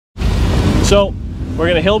So we're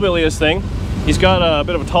gonna hillbilly this thing. He's got a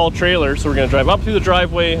bit of a tall trailer, so we're gonna drive up through the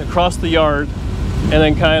driveway, across the yard, and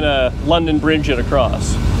then kind of London Bridge it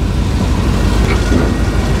across.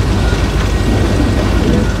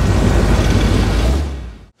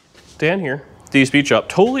 Dan here, D Speed Shop,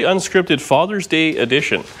 totally unscripted Father's Day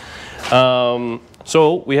edition.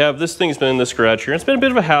 So we have this thing's been in this garage here. It's been a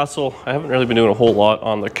bit of a hassle. I haven't really been doing a whole lot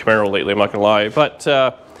on the Camaro lately, I'm not gonna lie. But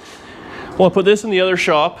well, I put this in the other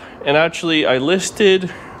shop, and actually I listed,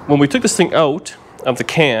 when we took this thing out of the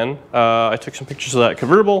can, I took some pictures of that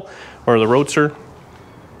convertible, or the Roadster,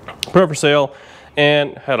 put it for sale,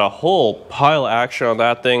 and had a whole pile of action on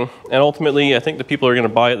that thing. And ultimately, I think the people who are gonna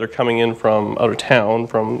buy it, they're coming in from out of town,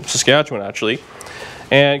 from Saskatchewan actually.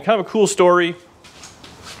 And kind of a cool story.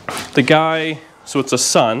 The guy, so it's a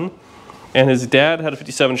son, and his dad had a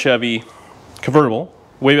 57 Chevy convertible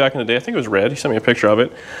way back in the day. I think it was red. He sent me a picture of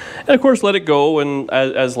it. And of course, let it go, and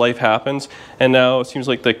as life happens. And now it seems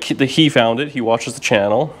like he found it. He watches the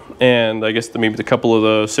channel, and I guess maybe the couple of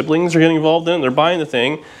the siblings are getting involved in it. They're buying the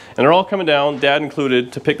thing, and they're all coming down, dad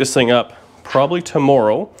included, to pick this thing up probably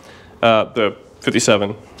tomorrow, the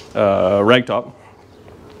 57 ragtop,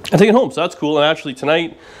 and take it home. So that's cool. And actually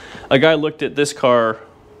tonight, a guy looked at this car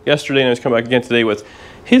yesterday, and he's come back again today with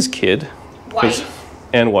his kid. Wife.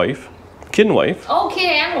 And wife. Kid and wife. Oh, kid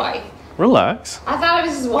and wife. Relax. I thought it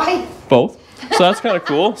was his wife. Both. So that's kind of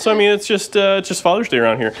cool. So I mean, it's just Father's Day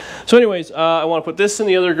around here. So anyways, I want to put this in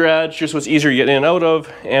the other garage, just so it's easier to get in and out of.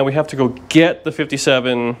 And we have to go get the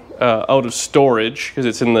 57 out of storage because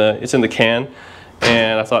it's in the can.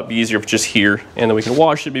 And I thought it'd be easier if it's just here, and then we can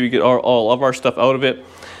wash it, maybe get all of our stuff out of it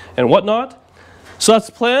and whatnot. So that's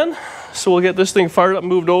the plan. So we'll get this thing fired up,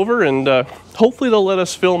 moved over, and hopefully they'll let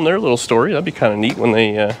us film their little story. That'd be kind of neat when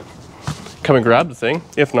they come and grab the thing.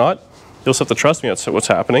 If not, you'll just have to trust me that's what's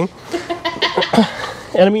happening.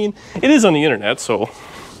 And I mean, it is on the internet, so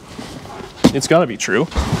it's got to be true.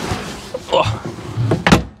 Think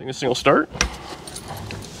this thing will start.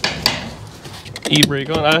 E-brake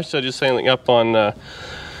on. I just set something up on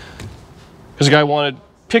because the guy wanted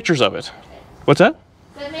pictures of it. What's that?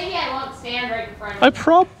 So maybe I won't stand right in front of I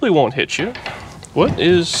probably won't hit you. What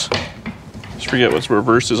is? Just forget what's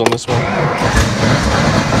reverse is on this one.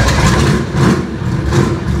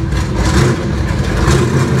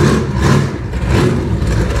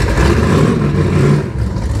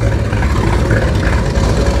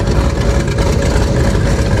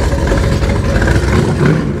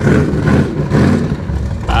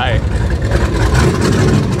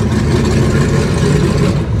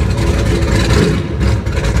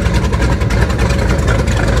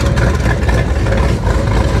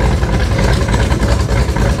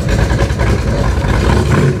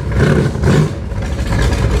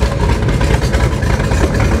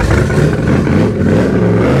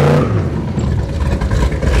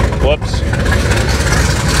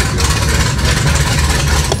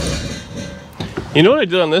 You know what I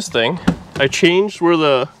did on this thing? I changed where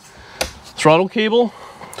the throttle cable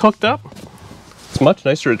hooked up. It's much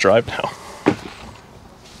nicer to drive now.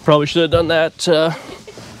 Probably should have done that,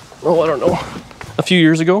 oh, I don't know, a few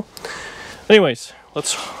years ago. Anyways,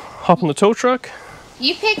 let's hop in the tow truck.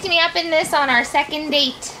 You picked me up in this on our second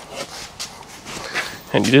date.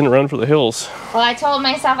 And you didn't run for the hills. Well, I told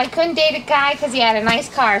myself I couldn't date a guy because he had a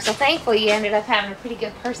nice car, so thankfully you ended up having a pretty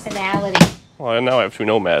good personality. Well, now I have two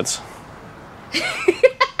nomads.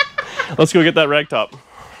 Let's go get that ragtop.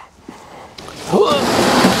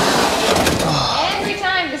 Every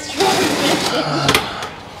time this transmission.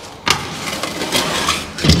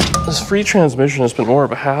 This free transmission has been more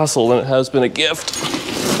of a hassle than it has been a gift.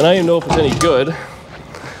 And I don't even know if it's any good.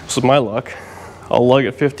 This is my luck. I'll lug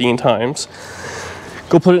it 15 times,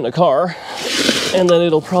 go put it in a car, and then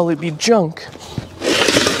it'll probably be junk.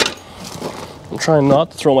 I'm trying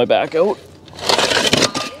not to throw my back out.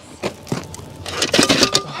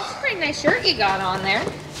 Nice shirt you got on there.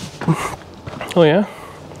 Oh yeah?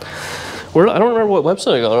 Where? I don't remember what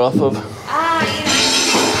website I got it off of. I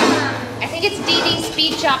think it's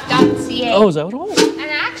ddspeedshop.ca. Oh, is that what it was? And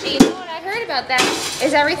actually, you know what I heard about that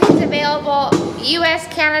is everything's available US,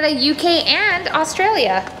 Canada, UK, and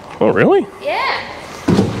Australia. Oh really? Yeah.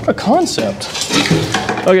 What a concept.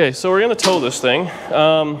 Okay, so we're gonna tow this thing.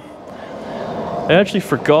 I actually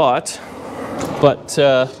forgot, but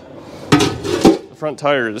the front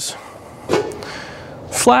tire is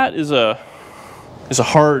flat is a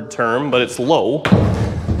hard term, but it's low.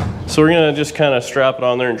 So we're gonna just kind of strap it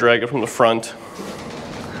on there and drag it from the front.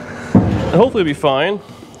 And hopefully it'll be fine.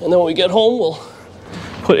 And then when we get home, we'll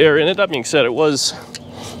put air in it. That being said, it was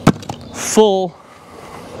full.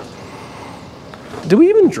 Did we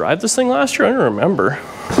even drive this thing last year? I don't remember.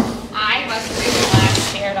 I must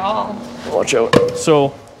all. Watch out. So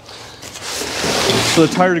for the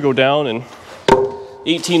tire to go down in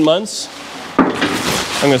 18 months,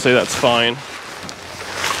 I'm gonna say that's fine.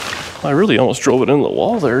 I really almost drove it into the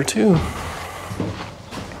wall there too.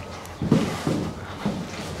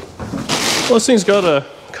 Well, this thing's got a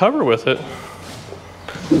cover with it.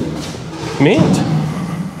 Mint.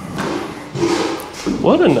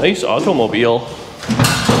 What a nice automobile.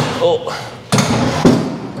 Oh.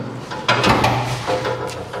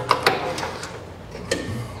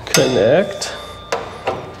 Connect.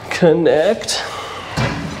 Connect.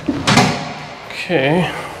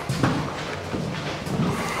 Okay.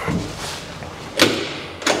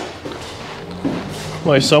 Am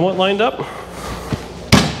I somewhat lined up?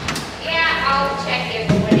 Yeah, I'll check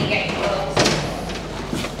it when you get close.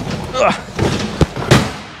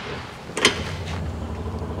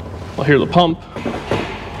 I'll hear the pump.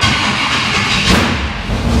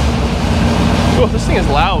 Oh, this thing is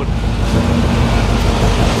loud.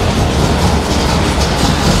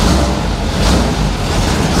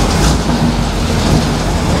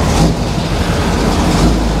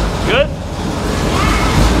 Good?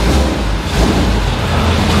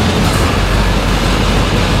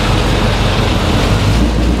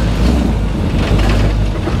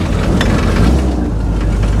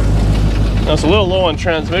 Now it's a little low on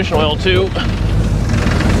transmission oil too.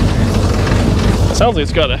 Sounds like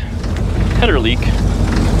it's got a header leak.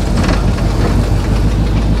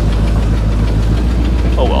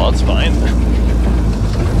 Oh well, that's fine.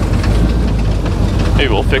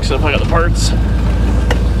 Maybe we'll fix it if I got the parts.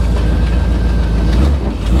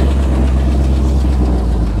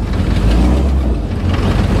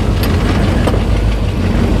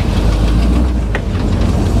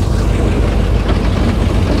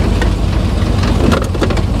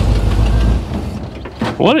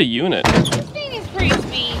 What a unit. This thing is pretty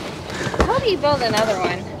sweet. I hope you build another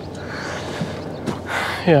one.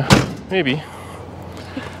 Yeah, maybe.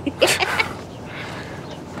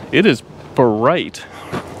 It is bright.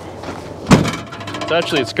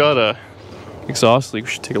 It's got a exhaust leak.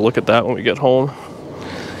 We should take a look at that when we get home.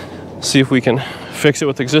 See if we can fix it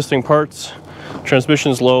with existing parts.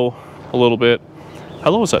 Transmission's low a little bit.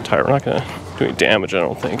 How low is that tire? We're not gonna do any damage, I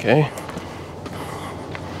don't think, eh?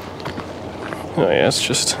 Oh yeah,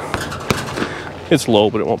 it's low,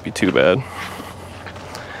 but it won't be too bad.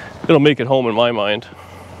 It'll make it home in my mind.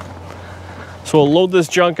 So we'll load this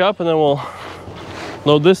junk up and then we'll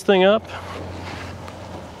load this thing up.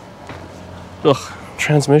 Ugh,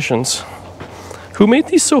 transmissions. Who made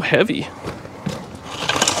these so heavy?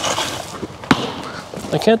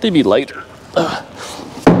 Why can't they be lighter? Ugh.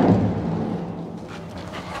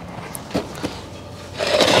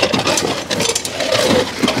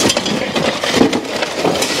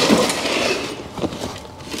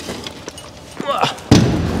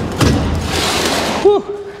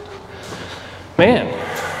 Man,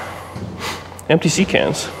 empty sea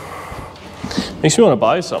cans. Makes me want to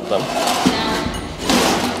buy something.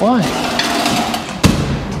 Why?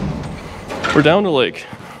 We're down to like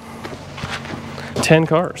 10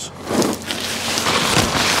 cars.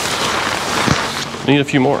 I need a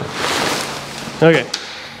few more. Okay.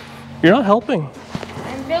 You're not helping.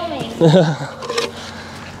 I'm filming.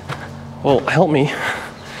 Well, help me.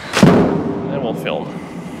 Then we'll film.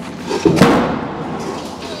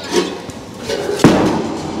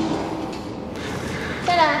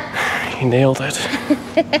 He nailed it.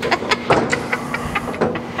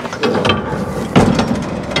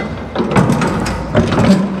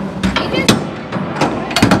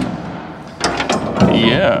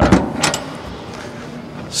 Yeah.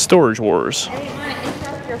 Storage wars. I didn't want to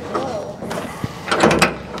interrupt your flow.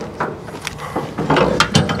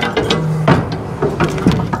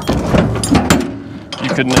 You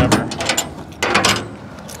could never.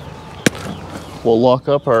 We'll lock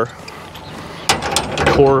up our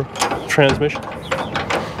core transmission.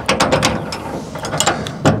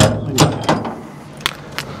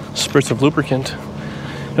 Spritz of lubricant.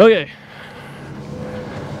 Okay.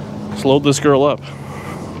 Let's load this girl up.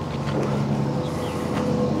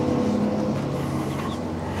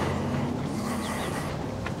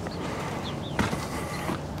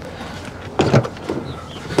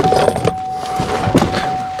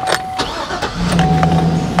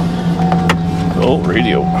 Oh,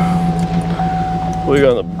 radio. We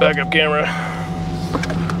got the backup camera.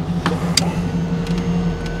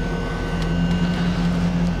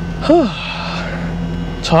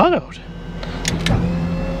 It's hot out.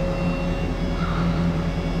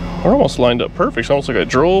 We're almost lined up perfect. It's almost like I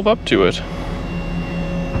drove up to it.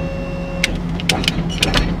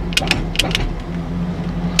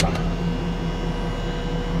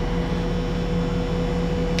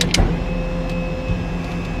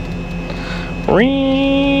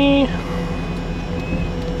 Whee!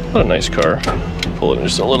 What a nice car. Pull it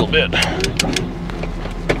just a little bit.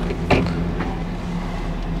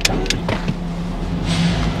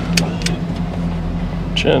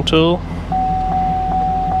 Gentle.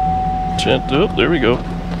 Gentle. Oh, there we go.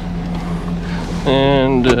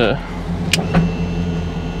 And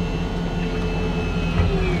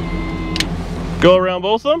go around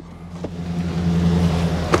both of them?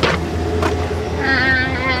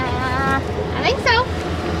 I think so.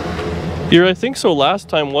 Your I think so last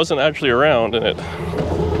time wasn't actually around, and it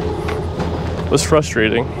was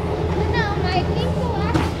frustrating. No, I think so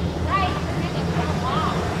last right, and then it fell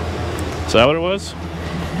off. Is that what it was?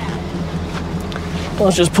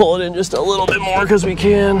 Let's just pull it in just a little bit more because we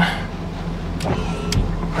can.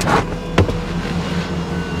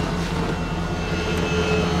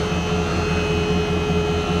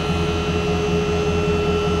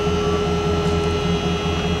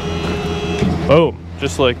 Oh,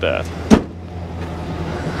 just like that.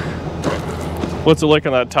 What's it like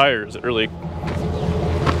on that tire? Is it really...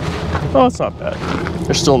 Oh, it's not bad.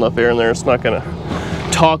 There's still enough air in there. It's not gonna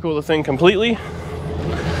taco the thing completely.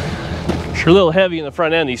 Sure, a little heavy in the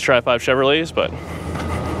front end, these Tri-5 Chevrolets, but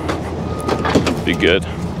be good.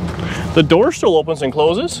 The door still opens and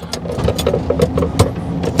closes.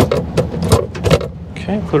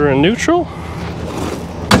 Okay, put her in neutral.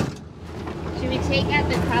 Should we take out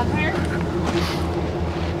the cover?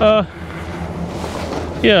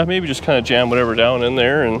 Yeah, maybe just kind of jam whatever down in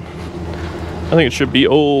there, and I think it should be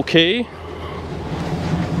okay.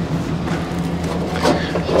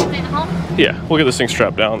 Yeah, we'll get this thing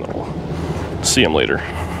strapped down, then we'll see him later.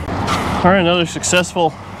 All right, another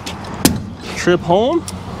successful trip home.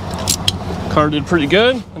 Car did pretty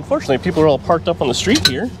good. Unfortunately, people are all parked up on the street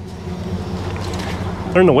here.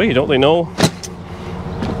 They're in the way, don't they know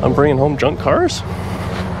I'm bringing home junk cars?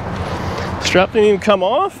 Strap didn't even come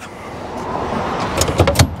off.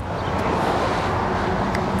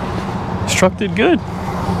 This truck did good.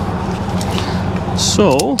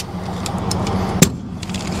 So,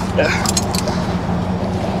 yeah.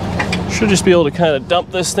 Should just be able to kind of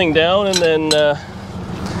dump this thing down, and then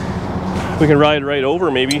we can ride right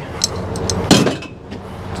over maybe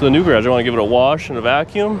to the new garage. I want to give it a wash and a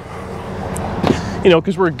vacuum, you know,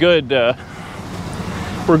 because we're good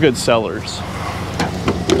sellers.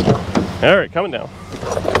 All right, coming down.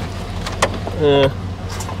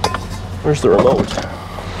 Where's the remote?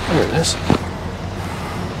 There it is.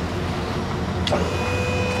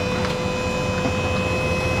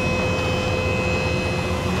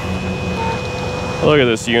 Look at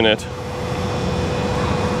this unit.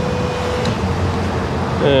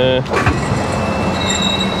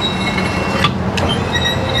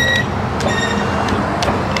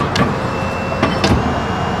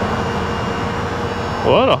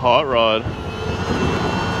 What a hot rod.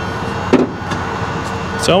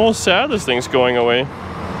 It's almost sad this thing's going away.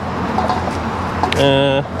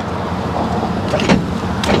 Am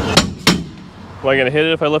I gonna hit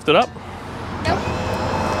it if I lift it up? Nope.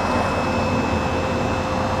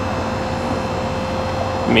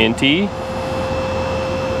 Minty.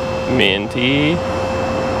 Minty.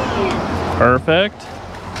 Perfect.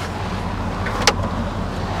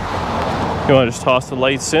 You want to just toss the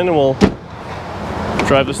lights in and we'll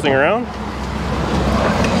drive this thing around?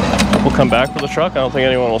 We'll come back for the truck. I don't think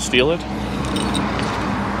anyone will steal it.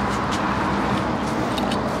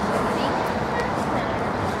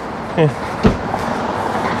 Yeah.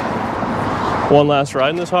 One last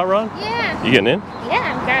ride in this hot rod? Yeah. You getting in?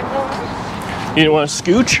 Yeah, I'm gonna go on. You didn't want to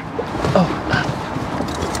scooch? Oh.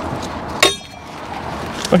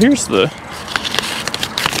 Oh, here's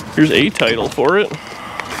a title for it.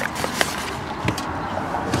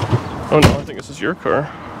 Oh no, I think this is your car.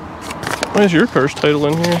 Why is your car's title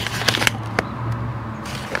in here?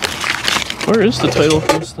 Where is the title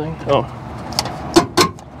for this thing? Oh.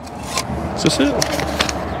 Is this it?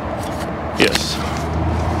 Yes.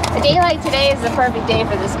 A day like today is the perfect day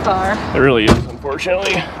for this car. It really is,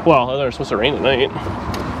 unfortunately. Well, I thought it was supposed to rain tonight.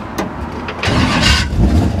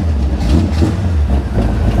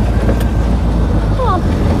 Oh.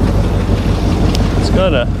 It's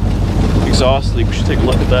got a exhaust leak. We should take a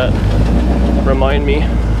look at that. Remind me.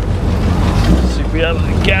 Let's see if we have a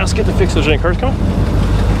gasket to fix those. Any cars coming?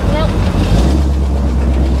 Nope.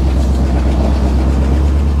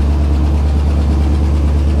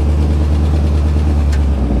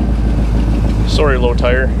 Sorry, low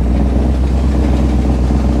tire.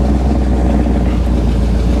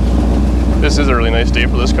 This is a really nice day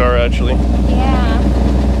for this car, actually. Yeah.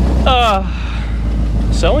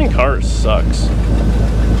 Selling cars sucks.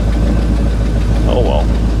 Oh well.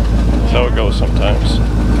 That's how it goes sometimes.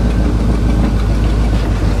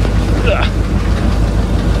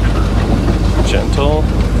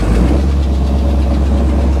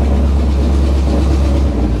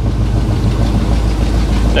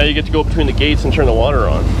 Now you get to go between the gates and turn the water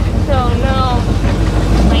on. Oh no,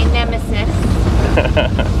 my nemesis.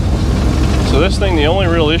 So this thing, the only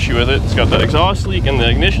real issue with it, it's got that exhaust leak and the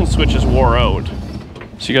ignition switch is wore out.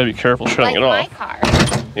 So you gotta be careful shutting it off. Like my car.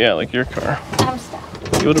 Yeah, like your car. I'm stuck.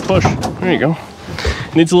 Give it a push. There you go.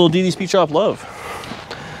 Needs a little DD Speed Shop love.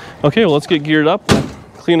 Okay, well let's get geared up.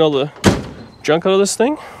 Clean all the junk out of this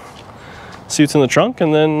thing. See what's in the trunk,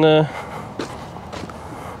 and then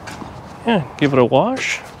yeah, give it a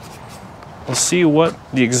wash. We'll see what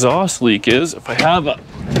the exhaust leak is. If I have a,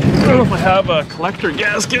 I don't know if I have a collector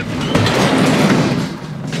gasket.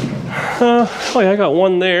 Oh yeah, I got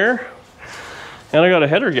one there, and I got a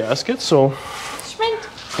header gasket. So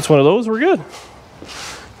if it's one of those, we're good.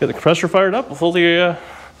 Get the compressor fired up. We'll fully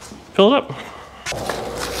fill it up.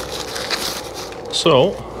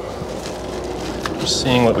 So, just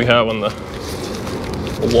seeing what we have on the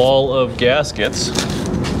wall of gaskets.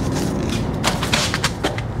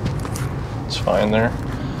 It's fine there.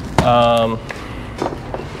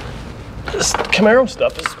 This Camaro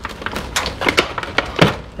stuff is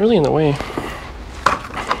really in the way.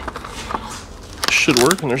 Should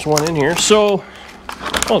work, and there's one in here. So,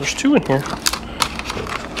 oh, there's two in here.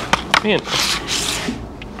 Man, this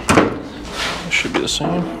should be the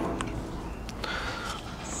same.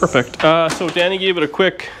 Perfect. So Danny gave it a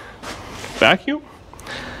quick vacuum.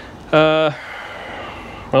 What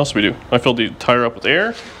else did we do? I filled the tire up with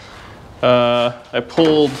air. I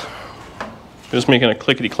pulled, it was making a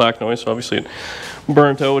clickety-clack noise, so obviously it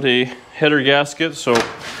burnt out a header gasket, so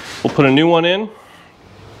we'll put a new one in.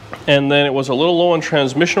 And then it was a little low on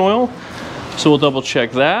transmission oil, so we'll double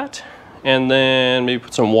check that. And then maybe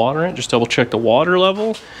put some water in it, just double check the water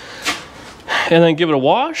level. And then give it a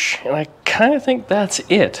wash, and I kind of think that's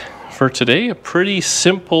it for today. A pretty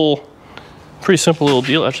simple little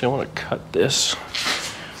deal. Actually, I want to cut this.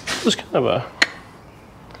 This is kind of a,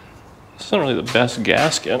 it's not really the best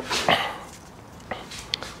gasket.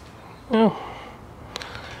 Yeah.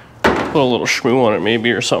 Put a little schmoo on it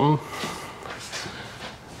maybe or something.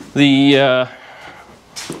 The,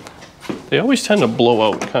 they always tend to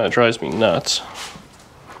blow out, kind of drives me nuts.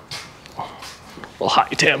 A little high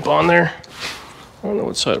temp on there. I don't know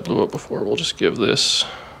what side it blew up before. We'll just give this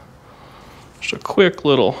just a quick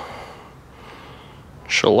little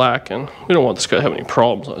shellacking. We don't want this guy to have any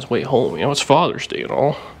problems on his way home. You know, it's Father's Day and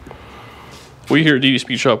all. We here at DD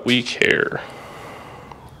Speed Shop, we care.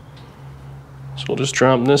 So we'll just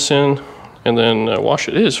drop this in and then wash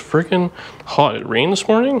it. It is freaking hot. It rained this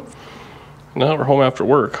morning. Now we're home after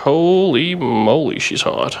work. Holy moly, she's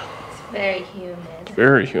hot. It's very humid.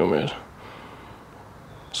 Very humid.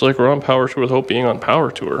 It's like we're on power tour without being on power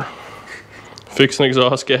tour. Fixing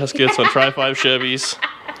exhaust gaskets on Tri-5 Chevys.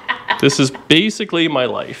 This is basically my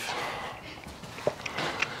life.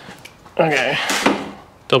 Okay.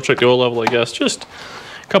 Double check the oil level, I guess. Just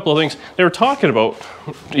a couple of things. They were talking about,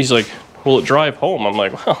 he's like, will it drive home? I'm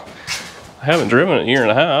like, well, I haven't driven in a year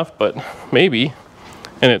and a half, but maybe.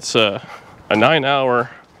 And it's a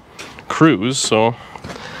 9-hour cruise, so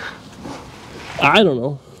I don't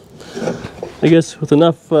know. I guess with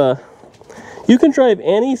enough, you can drive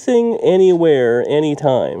anything, anywhere,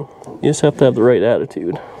 anytime. You just have to have the right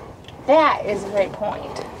attitude. That is a great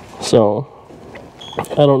point. So,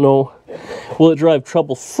 I don't know. Will it drive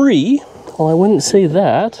trouble-free? Well, I wouldn't say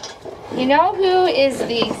that. You know who is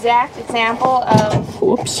the exact example of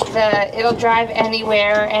the it'll drive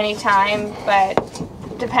anywhere, anytime, but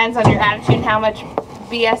depends on your attitude and how much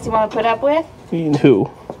BS you want to put up with? Who?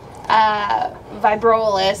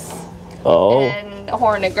 Vibrolis. Oh. And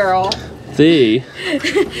Hornet Girl. They.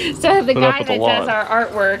 So the guy that does our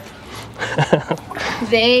artwork,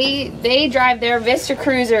 they drive their Vista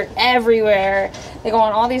Cruiser everywhere. They go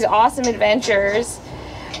on all these awesome adventures,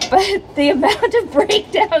 but the amount of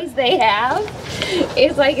breakdowns they have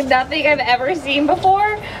is like nothing I've ever seen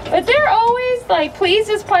before. But they're always like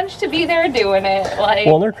pleased as punch to be there doing it. Like,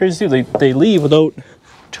 well, they're crazy too. They leave without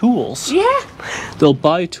tools. Yeah. They'll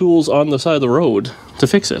buy tools on the side of the road to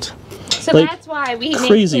fix it. So like, that's why we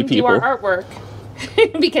crazy make him people. do our artwork.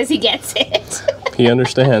 Because he gets it. He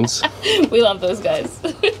understands. We love those guys.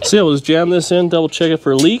 So yeah, we'll just jam this in, double check it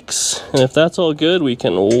for leaks, and if that's all good, we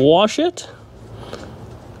can wash it.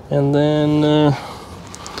 And then, I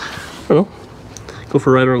don't know, go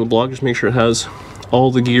for a ride around the block, just make sure it has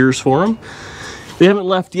all the gears for them. They haven't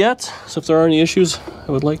left yet, so if there are any issues,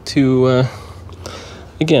 I would like to,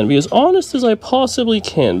 again, be as honest as I possibly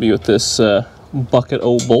can be with this bucket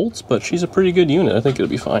o' bolts, but she's a pretty good unit. I think it'll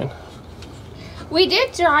be fine. We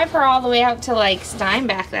did drive her all the way out to like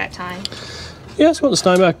Steinbach that time. Yeah, so I went to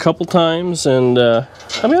Steinbach a couple times, and I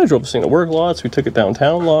mean, I drove this thing to work lots. We took it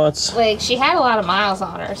downtown lots. Like, she had a lot of miles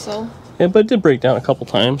on her, so. Yeah, but it did break down a couple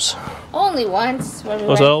times. Only once when we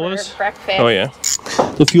Was went that all it for was? breakfast. Oh yeah.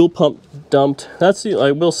 The fuel pump dumped. That's the,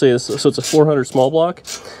 I will say this, so it's a 400 small block.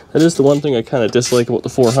 That is the one thing I kind of dislike about the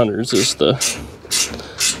 400s is the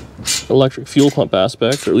electric fuel pump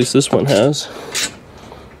aspect, or at least this one has.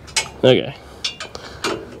 Okay.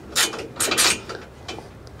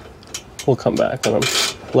 We'll come back when I'm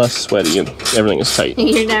less sweaty and everything is tight.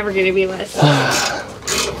 You're never gonna be less.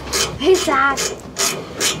 Hey, Zach.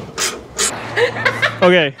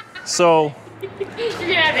 Okay, so. You're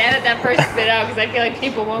gonna have to edit that first bit out because I feel like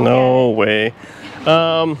people won't. No way.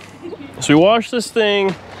 So we washed this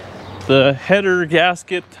thing, the header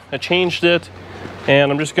gasket, I changed it,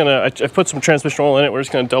 and I'm just gonna, I put some transmission oil in it. We're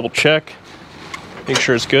just gonna double check, make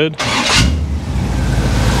sure it's good.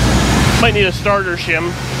 Might need a starter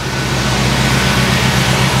shim.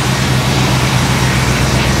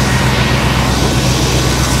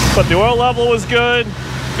 But the oil level was good,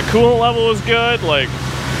 the coolant level was good, like,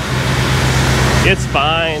 it's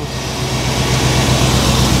fine.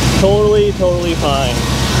 Totally fine.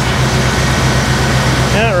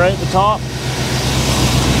 Yeah, right at the top.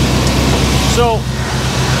 So,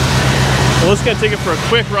 we're just gonna take it for a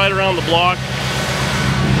quick ride around the block.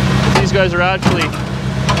 These guys are actually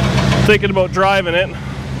thinking about driving it.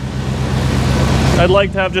 I'd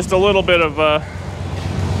like to have just a little bit of a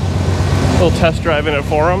little test drive in it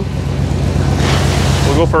for them.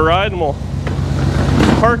 We'll go for a ride and we'll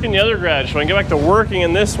park in the other garage so I can get back to working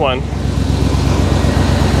in this one.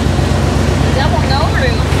 Double no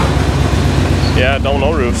roof. Yeah, double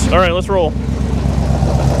no roofs. All right, let's roll.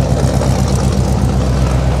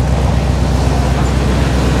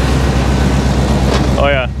 Oh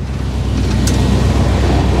yeah.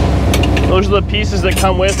 Those are the pieces that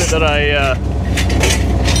come with it that I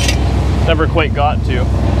never quite got to.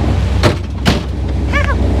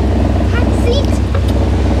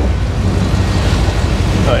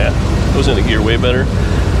 Oh yeah, goes into gear way better.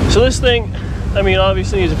 So this thing, I mean,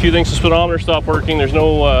 obviously needs a few things. The speedometer stopped working. There's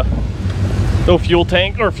no no fuel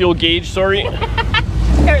tank or fuel gauge. Sorry.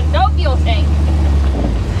 There's no fuel tank.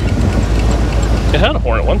 It had a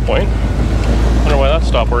horn at one point. I don't know why that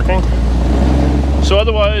stopped working. So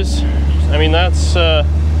otherwise, I mean, that's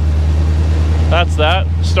that.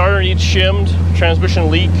 Starter needs shimmed. Transmission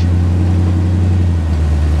leak.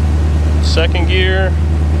 Second gear.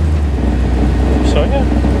 So yeah,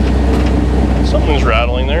 something's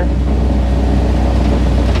rattling there.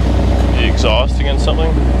 The exhaust against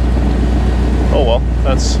something. Oh well,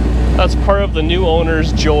 that's part of the new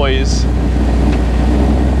owner's joys.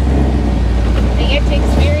 They get to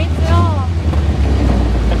experience it all.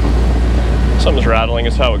 Something's rattling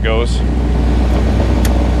is how it goes.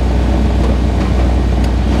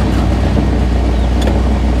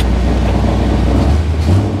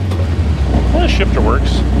 The shifter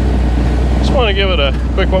works. Just want to give it a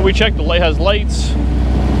quick one. We checked the light, has lights,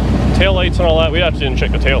 tail lights and all that. We actually didn't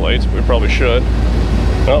check the tail lights, but we probably should.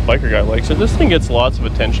 Well, biker guy likes it. This thing gets lots of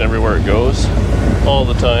attention everywhere it goes, all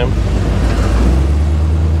the time.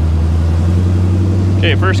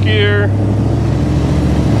 Okay, first gear,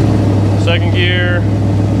 second gear.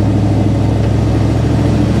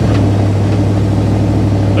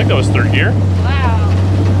 I think that was third gear. Wow,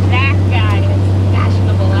 that guy is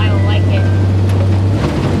fashionable. I don't like it.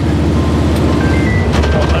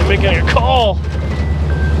 Oh, I'm making a call.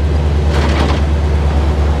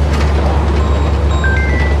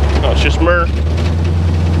 Oh, it's just Murr.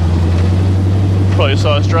 Probably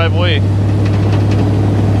saw us drive away.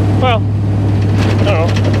 Well, I don't know.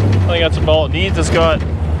 I think that's about all it needs. It's got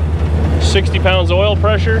 60 pounds of oil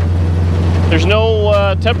pressure. There's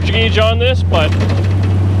no temperature gauge on this, but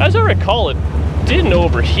as I recall, it didn't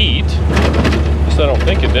overheat. At least I don't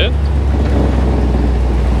think it did.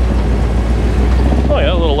 Oh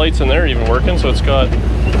yeah, little lights in there even working, so it's got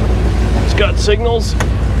signals.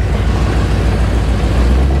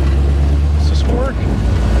 Does this one work?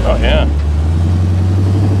 Oh yeah.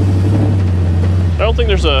 I don't think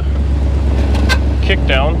there's a kick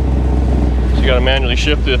down, so you gotta manually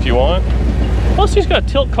shift it if you want. Plus he's got a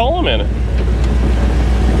tilt column in it.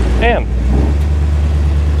 Man,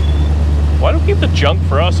 why do we keep the junk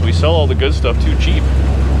for us? We sell all the good stuff too cheap.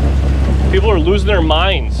 People are losing their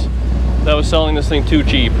minds that I was selling this thing too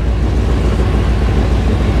cheap.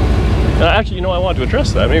 And actually, you know, I wanted to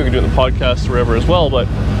address that. Maybe we can do it in the podcast or wherever as well, but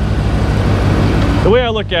the way I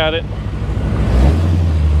look at it,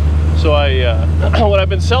 so when I've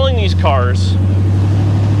been selling these cars,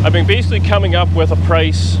 I've been basically coming up with a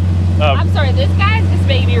price of... I'm sorry, this guy's just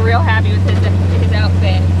making me real happy with his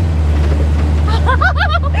outfit.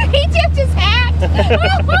 He tipped his hat.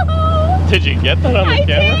 Did you get that on the camera? I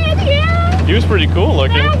did, yeah. He was pretty cool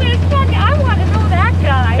looking. That was fucking, I want to know that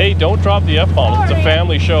guy. Hey, don't drop the F-bomb. It's a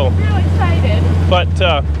family show. I'm real excited. But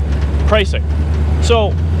pricing.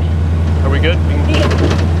 So, are we good?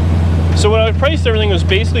 Yeah. So when I priced everything, it was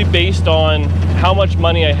basically based on how much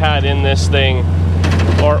money I had in this thing,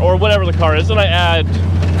 or whatever the car is, and I add,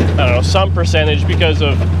 I don't know, some percentage because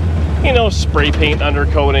of, you know, spray paint,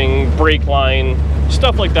 undercoating, brake line,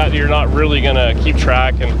 stuff like that you're not really gonna keep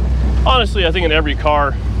track. And honestly, I think in every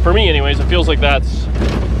car, for me anyways, it feels like that's,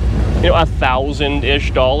 you know,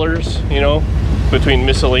 $1,000-ish, you know, between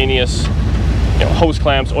miscellaneous, you know, hose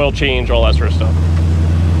clamps, oil change, all that sort of stuff.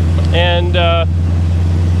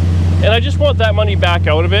 And I just want that money back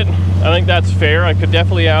out of it. I think that's fair. I could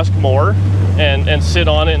definitely ask more and sit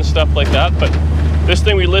on it and stuff like that. But this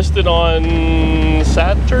thing we listed on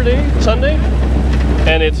Sunday,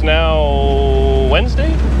 and it's now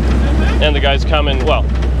Wednesday. And the guy's coming, well,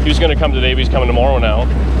 he was gonna come today, but he's coming tomorrow now.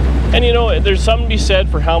 And you know, there's something to be said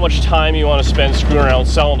for how much time you want to spend screwing around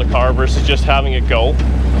selling the car versus just having it go.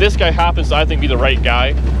 This guy happens to, I think, be the right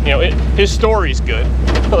guy. You know, his story's good.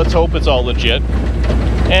 Let's hope it's all legit.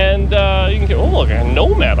 And you can get, oh look, a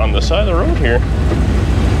Nomad on the side of the road here.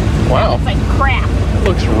 Wow. That looks like crap. That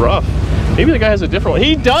looks rough. Maybe the guy has a different one.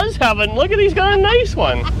 He does have it. Look at, he's got a nice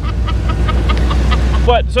one.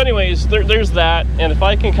 But so anyways, there's that. And if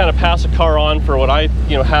I can kind of pass a car on for what I,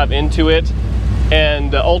 you know, have into it,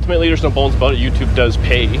 and ultimately there's no bones about it, YouTube does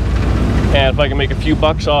pay. And if I can make a few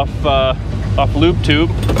bucks off lube tube.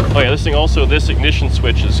 Oh yeah, this thing also, this ignition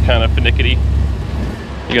switch is kind of finicky.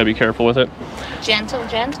 You gotta be careful with it. Gentle,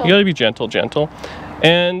 gentle. You gotta be gentle, gentle.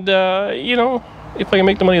 And you know, if I can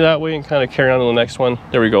make the money that way and kind of carry on to the next one,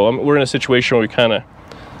 there we go. We're in a situation where we kind of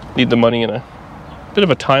need the money in a bit of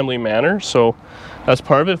a timely manner, so that's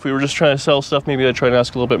part of it. If we were just trying to sell stuff, maybe I'd try and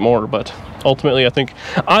ask a little bit more, but ultimately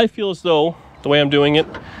I feel as though the way I'm doing it,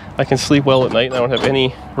 I can sleep well at night and I don't have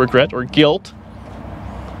any regret or guilt.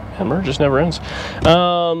 And murder just never ends.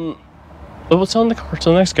 But what's on the car? To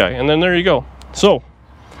the next guy, and then there you go. So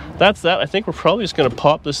that's that. I think we're probably just gonna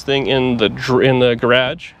pop this thing in the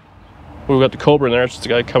garage. We've got the Cobra in there. It's just the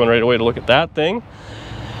guy coming right away to look at that thing.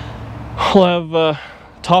 We'll have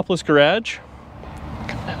topless garage.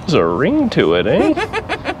 There's a ring to it,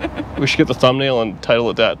 eh? We should get the thumbnail and title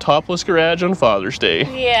it that. Topless garage on Father's Day.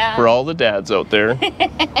 Yeah. For all the dads out there.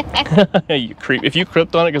 You creep. If you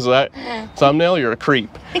creeped on it because of that thumbnail, you're a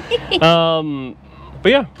creep. But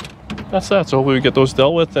yeah, that's that. So hopefully we get those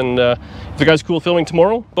dealt with. And if the guy's cool filming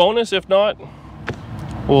tomorrow, bonus. If not,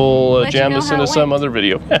 we'll jam this into some other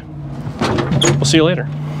video. Yeah. We'll see you later.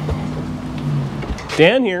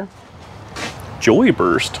 Dan here. Joey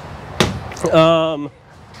burst.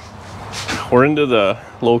 We're into the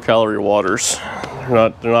low-calorie waters.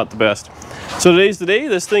 They're not the best. So today's the day.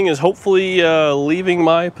 This thing is hopefully leaving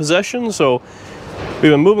my possession. So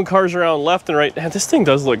we've been moving cars around left and right. This thing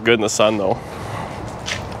does look good in the sun, though.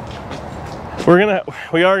 We are gonna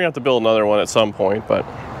have to build another one at some point, but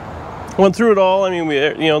went through it all. I mean,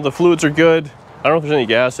 you know, the fluids are good. I don't know if there's any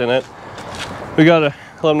gas in it. We gotta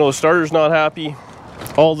let them know the starter's not happy.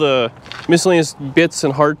 All the miscellaneous bits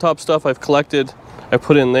and hardtop stuff I've collected, I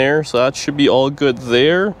put in there, so that should be all good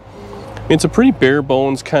there. I mean, it's a pretty bare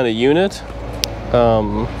bones kind of unit.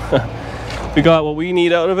 We got what we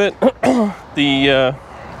need out of it. That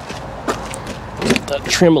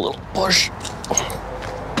trim a little push.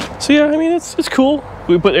 So yeah, I mean, it's cool.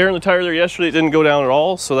 We put air in the tire there yesterday. It didn't go down at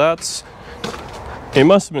all, so that's. It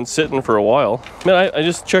must have been sitting for a while. Man, I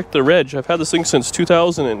just checked the reg. I've had this thing since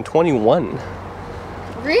 2021.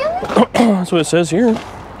 Really? That's what it says here.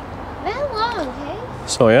 That long, okay?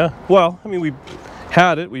 So yeah, well, I mean, we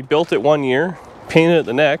had it, we built it 1 year, painted it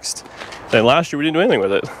the next, then last year we didn't do anything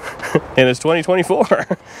with it. And it's 2024.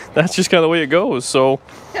 That's just kind of the way it goes, so.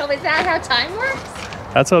 So is that how time works?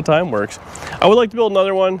 That's how time works. I would like to build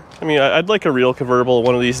another one. I mean, I'd like a real convertible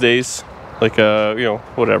one of these days. Like, you know,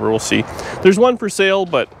 whatever, we'll see. There's one for sale,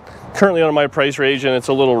 but currently on my price range, and it's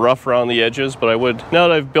a little rough around the edges, but I would, now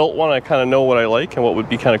that I've built one, I kind of know what I like and what would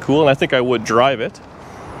be kind of cool, and I think I would drive it.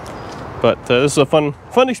 But this is a fun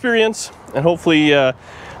experience, and hopefully the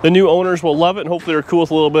new owners will love it, and hopefully they're cool with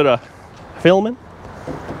a little bit of filming.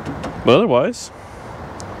 But otherwise,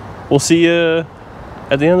 we'll see you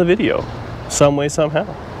at the end of the video, some way, somehow.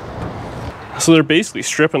 So they're basically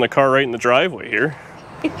stripping the car right in the driveway here.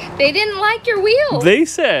 They didn't like your wheels. They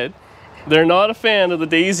said they're not a fan of the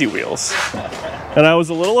daisy wheels. And I was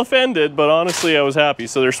a little offended, but honestly I was happy.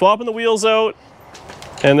 So they're swapping the wheels out,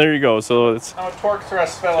 and there you go. So it's I'm a torque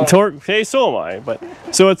thrust fellow. torque. Hey, so am I. But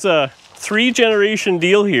so it's a 3-generation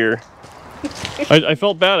deal here. I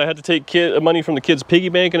felt bad. I had to take money from the kids' piggy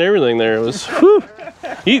bank and everything there. It was, whew.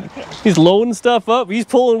 He's loading stuff up. He's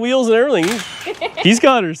pulling wheels and everything. He's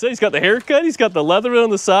got he's got the haircut. He's got the leather on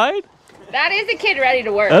the side. That is a kid ready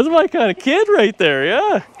to work. That's my kind of kid right there,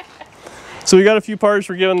 yeah. So we got a few parts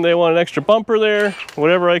we're giving. They want an extra bumper there.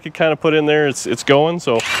 Whatever I could kind of put in there, it's going.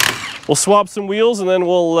 So we'll swap some wheels and then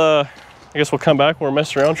we'll, I guess we'll come back and we're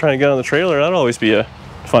messing around trying to get on the trailer. That'll always be a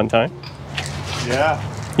fun time. Yeah.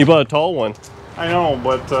 You bought a tall one. I know,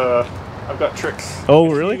 but I've got tricks. Oh,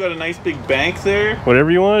 really? You got a nice big bank there. Whatever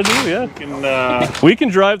you want to do, yeah. We can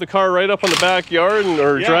drive the car right up on the backyard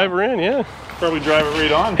or drive her in, yeah. Probably drive it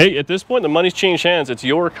right on. Hey, at this point, the money's changed hands. It's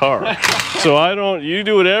your car. So you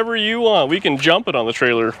do whatever you want. We can jump it on the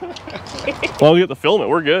trailer. Well, we get to film it.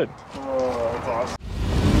 We're good. Oh, that's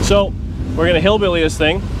awesome. So we're going to hillbilly this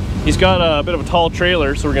thing. He's got a bit of a tall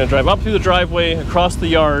trailer, so we're going to drive up through the driveway, across the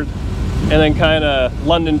yard, and then kind of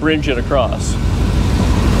London Bridge it across.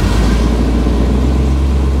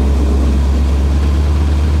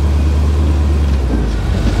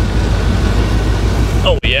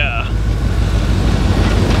 Oh yeah.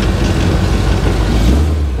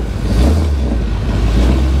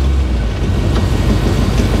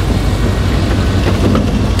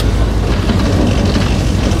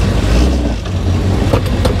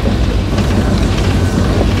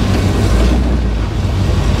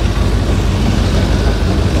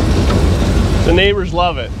 The neighbors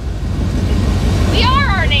love it. We are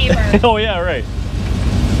our neighbor. Oh yeah, right.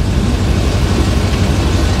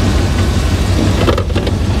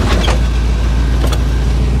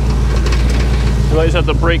 We might just have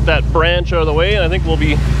to break that branch out of the way, and I think we'll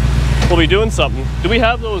be doing something. Do we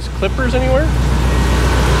have those clippers anywhere?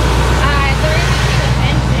 There isn't the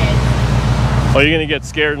fences. Oh, you're gonna get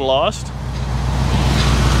scared and lost?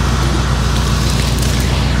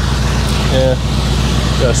 Yeah.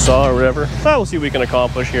 Got a saw or whatever. We'll see what we can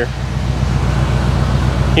accomplish here.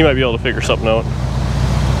 He might be able to figure something out.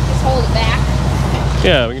 Just hold it back.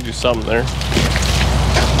 Yeah, we can do something there.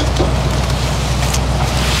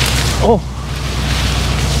 Oh.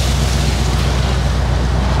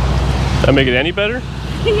 That make it any better? It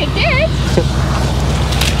did.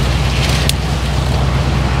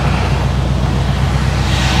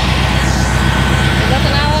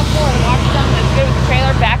 Nothing I love more than watch someone that's good with the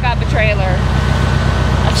trailer back up a trailer.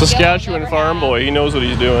 Saskatchewan farm boy, he knows what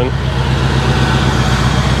he's doing. It's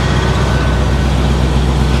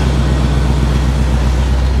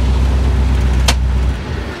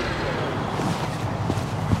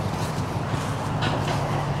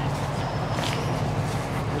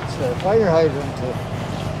a fire hydrant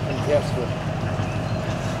in Casper.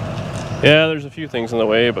 Yeah, there's a few things in the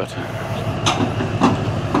way, but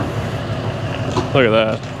look at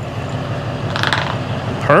that.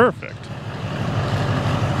 Perfect.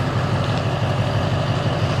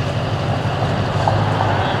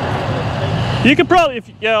 You could probably,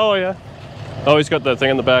 oh yeah. Oh, he's got that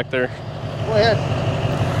thing in the back there. Go ahead.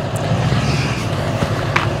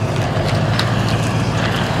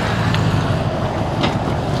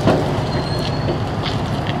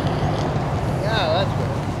 Yeah, that's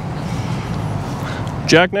good.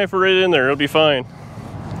 Jackknife it right in there, it'll be fine.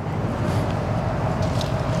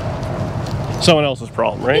 Someone else's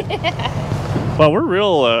problem, right? Well, we're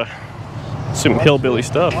real, some hillbilly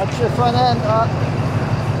stuff. Watch your front end up.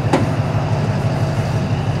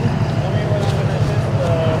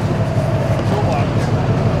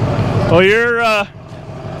 Well,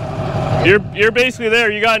 you're basically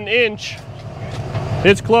there. You got an inch.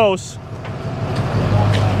 It's close.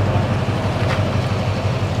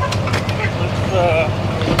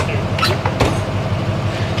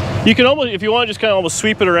 You can almost, if you want, just kind of almost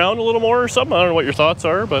sweep it around a little more or something. I don't know what your thoughts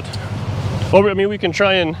are, but well, I mean, we can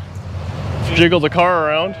try and jiggle the car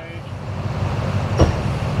around.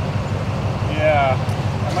 Yeah,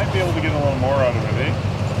 I might be able to get a little more out of it, eh?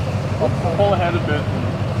 I'll pull ahead a bit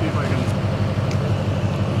and see if I can.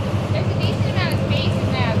 There's a decent amount of space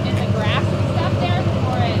in the grass and stuff there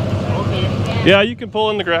before it. Okay. Yeah, you can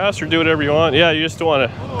pull in the grass or do whatever you want. Yeah, you just don't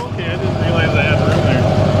want to. Oh, okay. I didn't realize I had room there.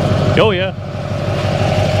 Oh, yeah.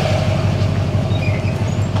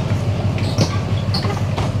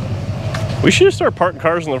 We should just start parking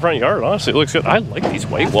cars in the front yard. Honestly, it looks good. I like these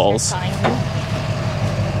white walls.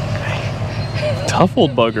 Tough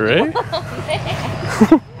old bugger, eh?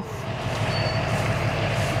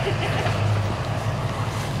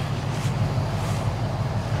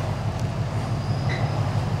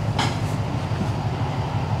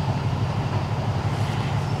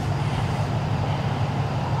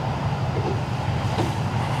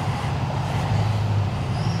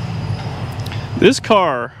 This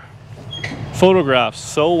car photographs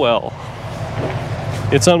so well.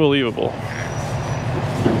 It's unbelievable.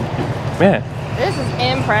 Man. This is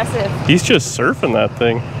impressive. He's just surfing that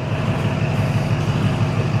thing.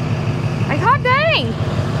 Like, hot dang.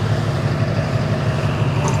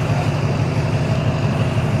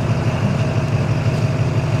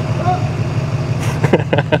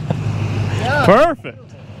 Perfect.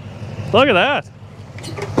 Look at that.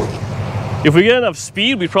 If we get enough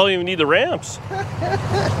speed, we probably even need the ramps.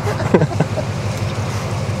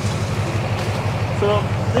 So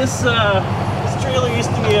this trailer used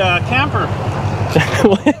to be a camper.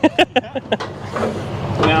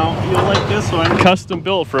 Now you'll like this one. Custom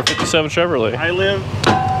built for a 57 Chevrolet.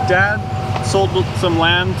 Dad sold some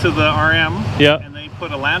land to the RM. Yeah. And they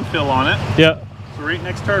put a landfill on it. Yeah. So right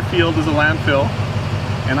next to our field is a landfill.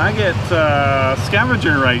 And I get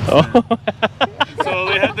scavenger rights. Oh. So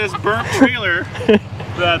they had this burnt trailer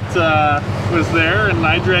that was there, and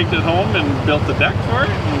I dragged it home and built the deck for it.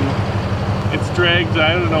 And it's dragged,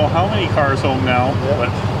 I don't know how many cars home now, but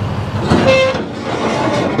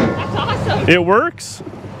That's awesome. It works.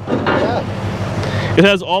 Yeah. It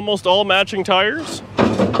has almost all matching tires.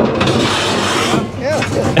 Yeah.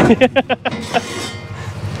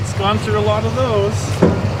 it's gone through a lot of those.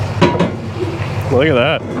 Look at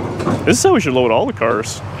that. This is how we should load all the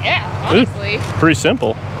cars. Yeah, honestly. Pretty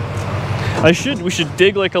simple. We should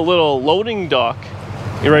dig like a little loading dock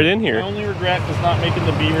right in My here. only regret is not making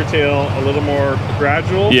the beaver tail a little more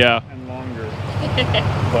gradual Yeah. and longer.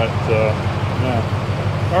 But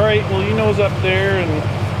yeah. All right, well, you know what's up there, and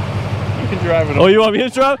you can drive it. Oh, you want me to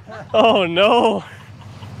drive? Oh no.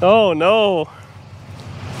 Oh no.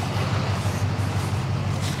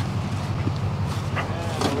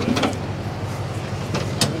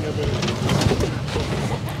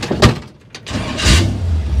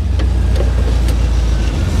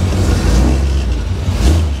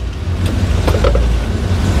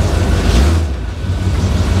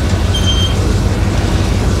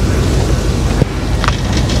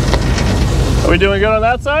 Are we doing good on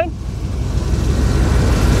that side?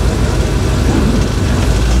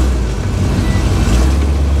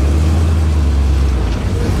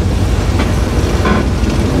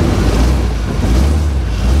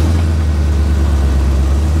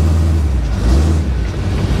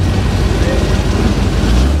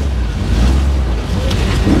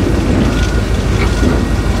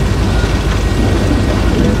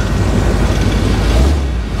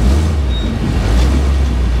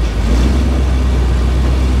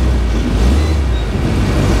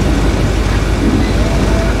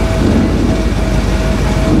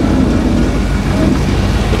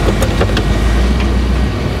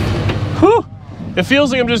 It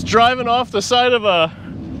feels like I'm just driving off the side of a...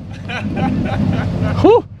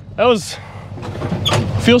 Whew, that was...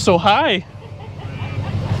 Feels so high.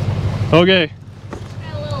 Okay.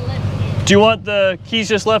 Do you want the keys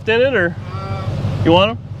just left in it, or you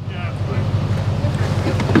want them?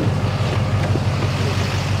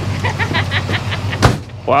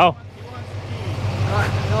 Wow.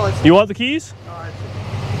 No, it's You want the keys?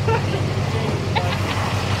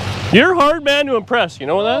 You're a hard man to impress, you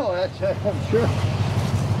know that? Oh, that's, I'm sure.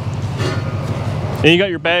 And you got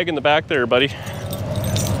your bag in the back there, buddy,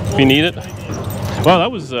 if you need it. Wow, that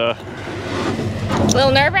was A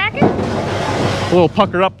little nerve-wracking? a little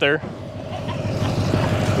puckered up there.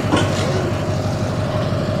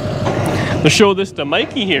 To show this to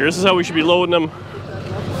Mikey here, this is how we should be loading them.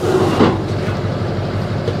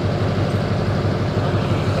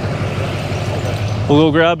 We'll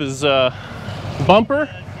go grab his bumper.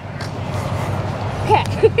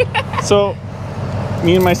 So,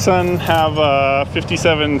 me and my son have a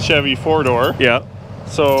 57 Chevy 4-door. Yeah.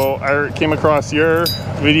 So I came across your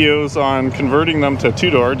videos on converting them to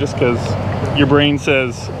 2-door just because your brain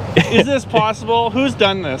says, is this possible? Who's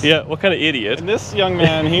done this? Yeah, what kind of idiot? And this young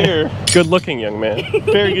man here, Good looking young man.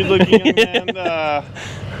 very good looking young man,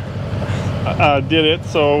 did it.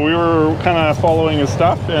 So we were kind of following his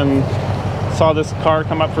stuff and saw this car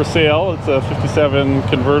come up for sale. It's a 57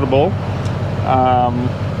 convertible.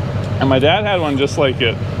 And my dad had one just like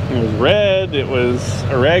it. It was red, it was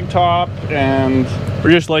a rag top, and Or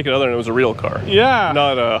just like it other than it was a real car. yeah.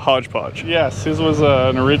 Not a hodgepodge. Yes, his was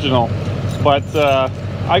an original. But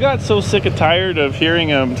I got so sick and tired of hearing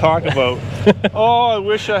him talk about, oh, I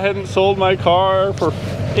wish I hadn't sold my car for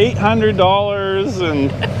 $800.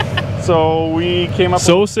 And so we came up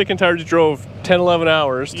So sick and tired you drove 10, 11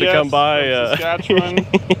 hours to yes, come by. from Saskatchewan.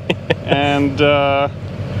 And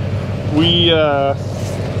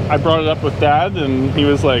I brought it up with Dad, and he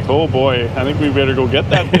was like, oh boy, I think we better go get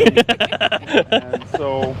that thing. And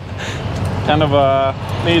so kind of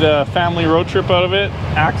made a family road trip out of it.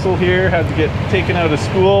 Axel here had to get taken out of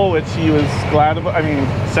school, which he was sad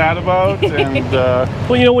about. And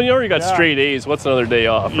well, you know, when you already got straight A's, what's another day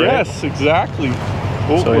off, right? Yes, exactly.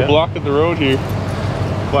 Oh, So, we're yeah. blocking the road here.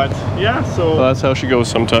 But yeah, so Well, that's how she goes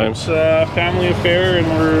sometimes. it's a family affair, and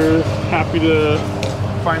we're happy to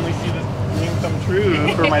finally see this dream come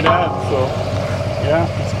true for my dad. So yeah,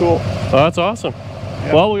 it's cool. Well, that's awesome.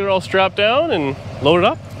 Yeah. Well, we were all strapped down and loaded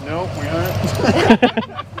up. No, we aren't.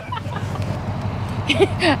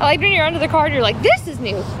 I like when you're under the car and you're like, this is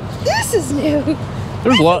new. This is new.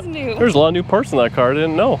 There's a lot. new. There's a lot of new parts in that car I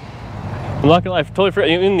didn't know. I'm not gonna lie, I totally forgot.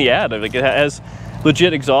 In the ad, like, it has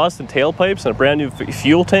legit exhaust and tailpipes and a brand new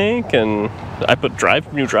fuel tank, and I put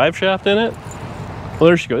new drive shaft in it. Well,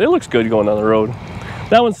 there she goes. It looks good going down the road.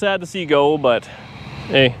 That one's sad to see go, but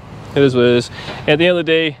hey, it is what it is. At the end of the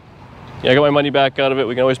day, yeah, I got my money back out of it.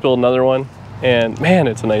 We can always build another one. And man,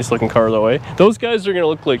 it's a nice looking car though, eh? Those guys are gonna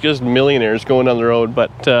look like just millionaires going down the road,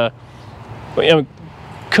 but you know,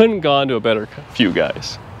 couldn't gone to a better few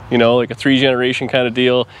guys. You know, like a 3-generation kind of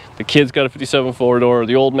deal. The kid's got a 57 4-door.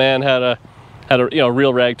 The old man had a you know,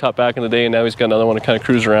 real rag top back in the day, and now he's got another one to kind of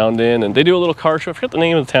cruise around in. And they do a little car show. I forget the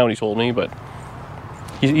name of the town he told me, but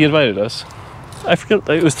he invited us. I forget,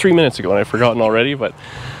 it was 3 minutes ago and I've forgotten already, but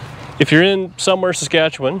if you're in somewhere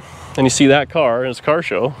Saskatchewan and you see that car and it's a car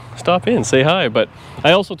show, stop in, say hi. But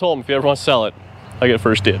I also told him if you ever want to sell it, I get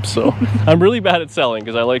first dibs. So I'm really bad at selling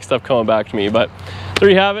because I like stuff coming back to me. But there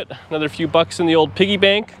you have it, another few bucks in the old piggy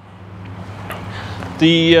bank.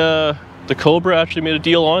 The Cobra actually made a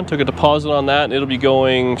deal on, took a deposit on that, and it'll be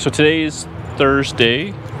going, so today's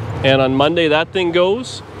Thursday, and on Monday that thing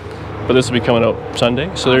goes, but this will be coming out Sunday,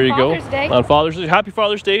 so there you go. Day. On Father's Day. Happy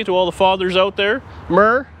Father's Day to all the fathers out there.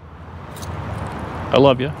 Mer, I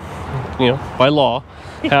love you, you know, by law,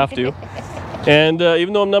 have to. And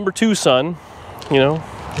even though I'm number 2 son, you know,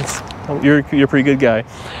 you're a pretty good guy.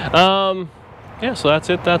 Yeah, so that's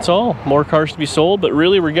it, that's all. More cars to be sold, but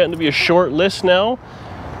really we're getting to be a short list now.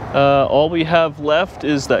 All we have left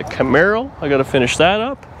is that Camaro. I got to finish that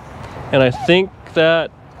up, and I think that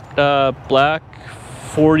black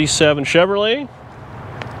 47 Chevrolet.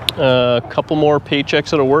 A couple more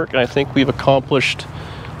paychecks out of work, and I think we've accomplished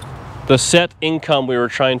the set income we were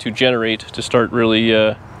trying to generate to start really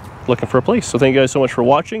looking for a place. So thank you guys so much for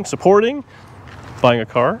watching, supporting, buying a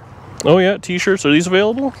car. Oh yeah, t-shirts, are these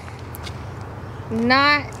available?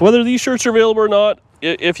 Not. Whether these shirts are available or not,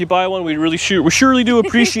 if you buy one, we surely do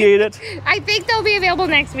appreciate it. I think they'll be available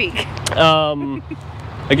next week.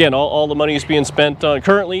 Again, all the money is being spent on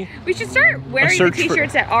currently. We should start wearing the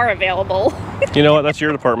t-shirts that are available. You know what? That's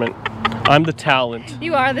your department. I'm the talent.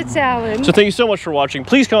 You are the talent. So thank you so much for watching.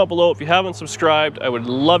 Please comment below if you haven't subscribed. I would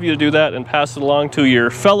love you to do that and pass it along to your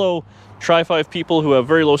fellow Tri-5 people who have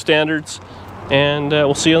very low standards. And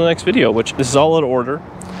we'll see you in the next video, which this is all out of order.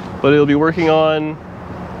 But it'll be working on,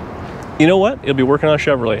 you know what? It'll be working on a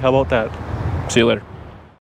Chevrolet. How about that? See you later.